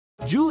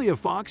Julia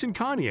Fox and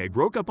Kanye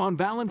broke up on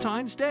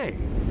Valentine's Day.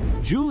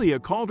 Julia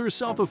called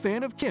herself a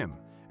fan of Kim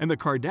and the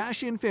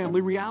Kardashian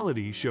family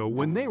reality show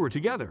when they were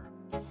together.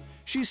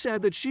 She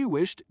said that she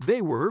wished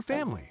they were her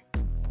family.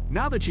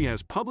 Now that she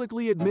has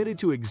publicly admitted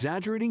to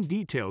exaggerating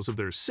details of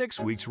their 6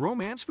 weeks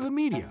romance for the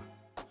media,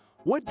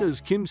 what does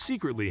Kim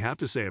secretly have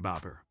to say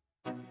about her?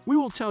 We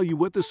will tell you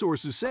what the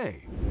sources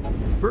say.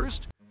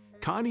 First,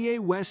 Kanye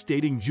West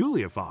dating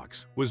Julia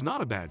Fox was not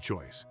a bad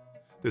choice.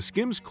 The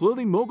Skims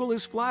clothing mogul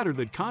is flattered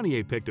that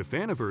Kanye picked a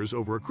fan of hers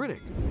over a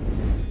critic.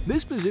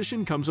 This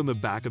position comes on the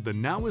back of the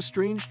now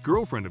estranged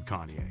girlfriend of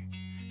Kanye,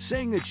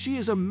 saying that she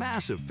is a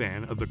massive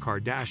fan of the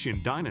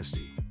Kardashian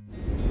dynasty.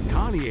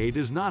 Kanye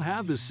does not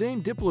have the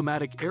same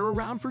diplomatic air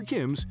around for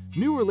Kim's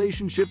new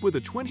relationship with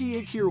a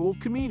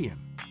 28-year-old comedian.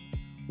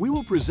 We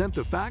will present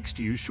the facts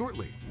to you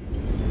shortly.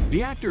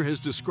 The actor has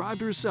described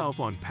herself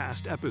on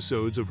past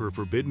episodes of her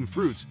Forbidden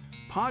Fruits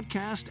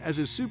podcast as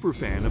a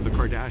superfan of the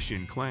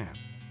Kardashian clan.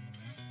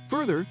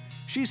 Further,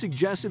 she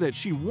suggested that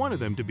she wanted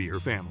them to be her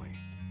family.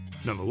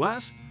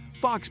 Nonetheless,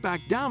 Fox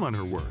backed down on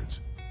her words.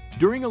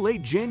 During a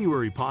late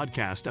January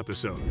podcast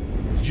episode,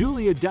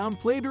 Julia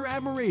downplayed her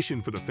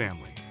admiration for the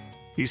family.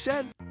 He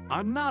said,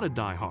 "I'm not a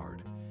diehard,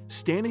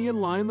 standing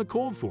in line in the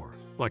cold for,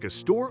 like a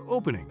store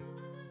opening.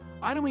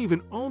 I don't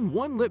even own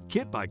one lip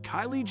kit by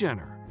Kylie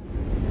Jenner."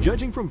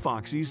 Judging from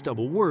Foxy's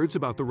double words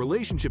about the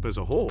relationship as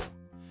a whole,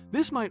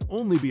 this might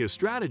only be a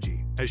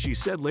strategy, as she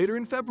said later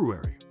in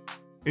February.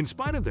 In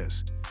spite of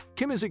this,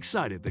 Kim is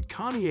excited that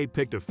Kanye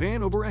picked a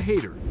fan over a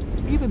hater,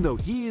 even though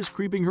he is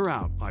creeping her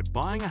out by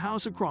buying a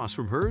house across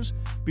from hers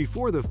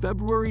before the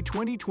February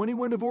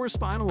 2021 divorce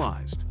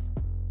finalized.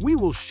 We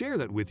will share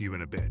that with you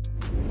in a bit.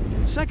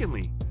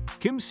 Secondly,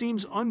 Kim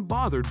seems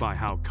unbothered by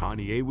how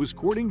Kanye was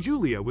courting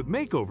Julia with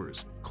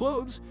makeovers,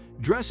 clothes,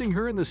 dressing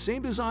her in the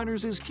same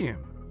designers as Kim,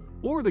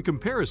 or the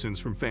comparisons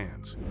from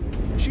fans.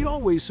 She'd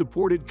always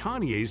supported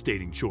Kanye's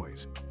dating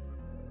choice.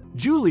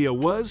 Julia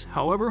was,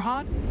 however,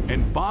 hot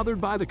and bothered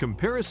by the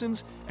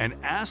comparisons and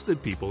asked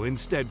that people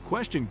instead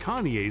question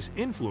Kanye's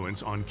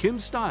influence on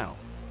Kim's style,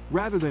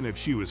 rather than if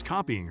she was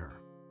copying her.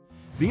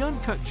 The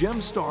Uncut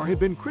Gems star had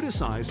been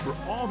criticized for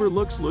all her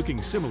looks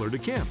looking similar to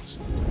Kim's.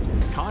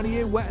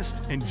 Kanye West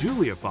and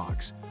Julia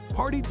Fox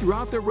partied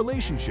throughout their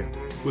relationship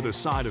with a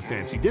side of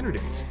fancy dinner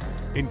dates,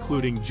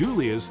 including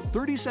Julia's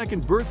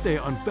 32nd birthday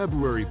on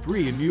February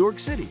 3 in New York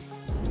City.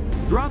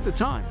 Throughout the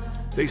time,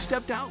 they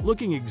stepped out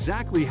looking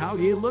exactly how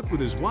he had looked with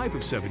his wife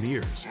of 7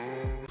 years.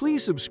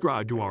 Please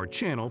subscribe to our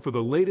channel for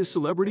the latest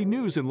celebrity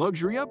news and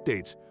luxury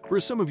updates for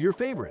some of your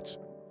favorites.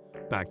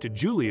 Back to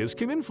Julia's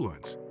Kim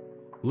influence.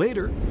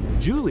 Later,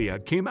 Julia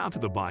came out to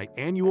the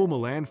biannual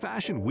Milan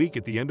Fashion Week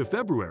at the end of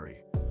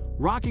February,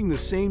 rocking the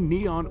same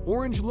neon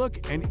orange look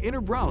and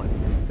inner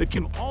bralette that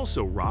Kim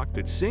also rocked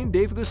that same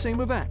day for the same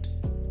event.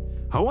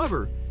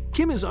 However,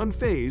 Kim is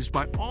unfazed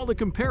by all the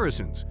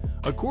comparisons,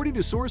 according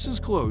to sources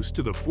close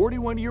to the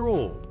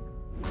 41-year-old.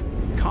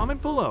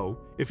 Comment below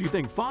if you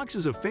think Fox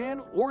is a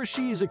fan or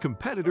she is a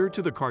competitor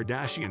to the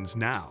Kardashians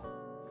now.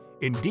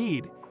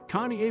 Indeed,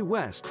 Kanye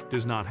West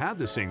does not have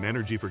the same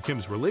energy for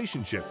Kim's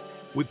relationship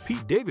with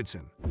Pete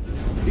Davidson.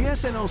 The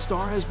SNL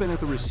star has been at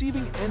the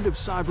receiving end of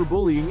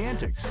cyberbullying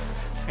antics,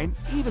 and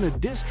even a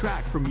diss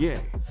track from Ye.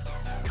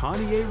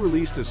 Kanye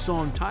released a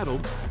song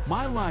titled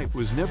 "My Life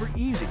Was Never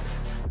Easy,"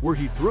 where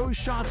he throws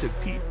shots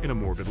at Pete in a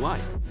morbid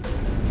light.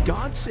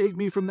 "God saved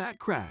me from that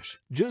crash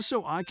just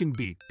so I can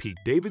beat Pete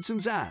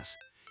Davidson's ass,"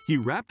 he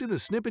rapped in the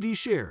snippet he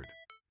shared.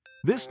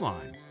 This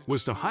line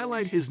was to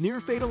highlight his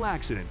near-fatal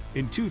accident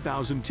in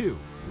 2002.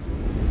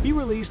 He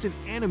released an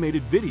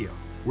animated video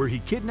where he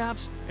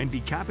kidnaps and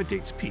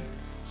decapitates Pete.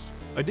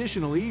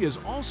 Additionally, he has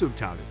also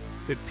touted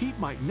that Pete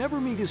might never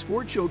meet his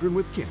 4 children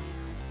with Kim.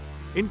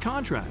 In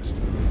contrast,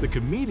 the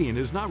comedian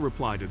has not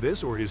replied to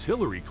this or his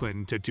Hillary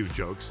Clinton tattoo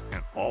jokes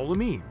and all the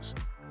memes.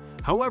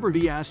 However,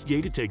 he asked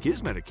Ye to take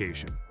his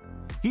medication.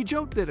 He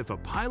joked that if a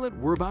pilot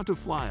were about to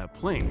fly a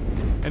plane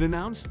and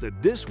announced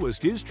that this was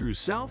his true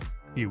self,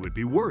 he would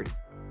be worried.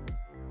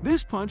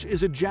 This punch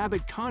is a jab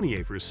at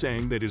Kanye for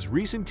saying that his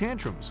recent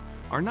tantrums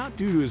are not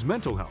due to his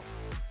mental health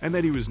and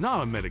that he was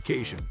not on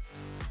medication.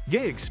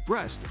 Ye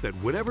expressed that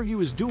whatever he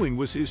was doing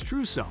was his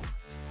true self,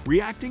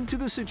 reacting to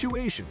the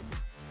situation.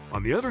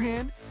 On the other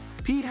hand,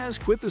 Pete has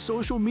quit the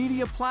social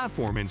media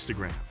platform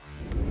Instagram.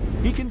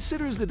 He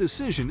considers the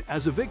decision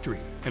as a victory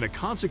and a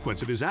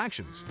consequence of his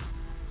actions.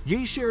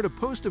 Ye shared a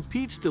post of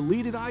Pete's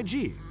deleted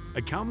IG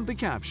account with the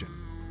caption,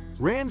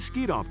 "Ran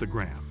skeet off the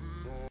gram.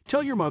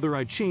 Tell your mother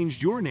I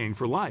changed your name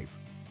for life."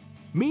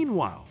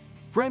 Meanwhile,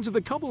 friends of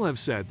the couple have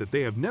said that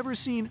they have never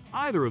seen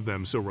either of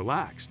them so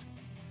relaxed.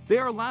 They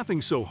are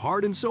laughing so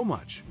hard and so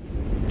much.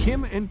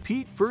 Kim and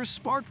Pete first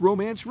sparked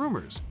romance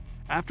rumors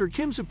after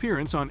Kim's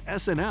appearance on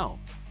SNL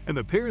and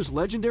the pair's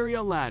legendary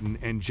Aladdin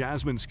and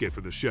Jasmine skit for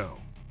the show.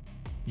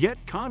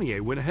 Yet Kanye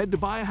went ahead to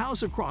buy a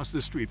house across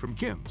the street from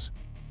Kim's.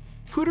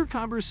 Twitter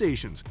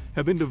conversations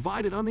have been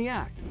divided on the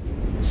act.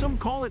 Some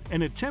call it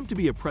an attempt to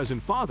be a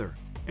present father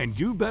and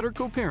do better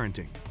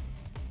co-parenting,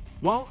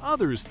 while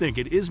others think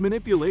it is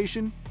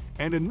manipulation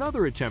and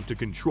another attempt to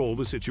control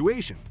the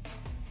situation.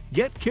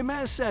 Yet Kim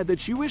has said that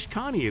she wished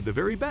Kanye the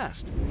very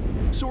best.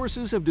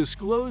 Sources have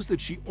disclosed that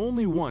she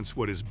only wants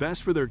what is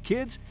best for their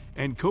kids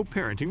and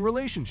co-parenting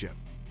relationship.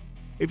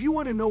 If you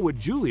want to know what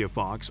Julia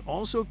Fox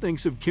also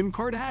thinks of Kim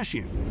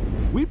Kardashian,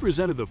 we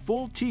presented the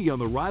full tea on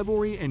the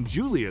rivalry and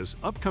Julia's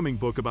upcoming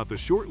book about the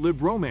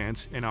short-lived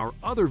romance in our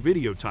other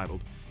video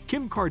titled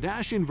Kim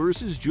Kardashian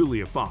vs.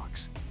 Julia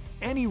Fox: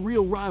 Any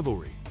Real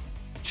Rivalry?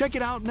 Check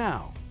it out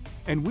now,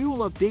 and we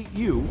will update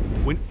you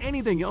when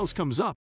anything else comes up.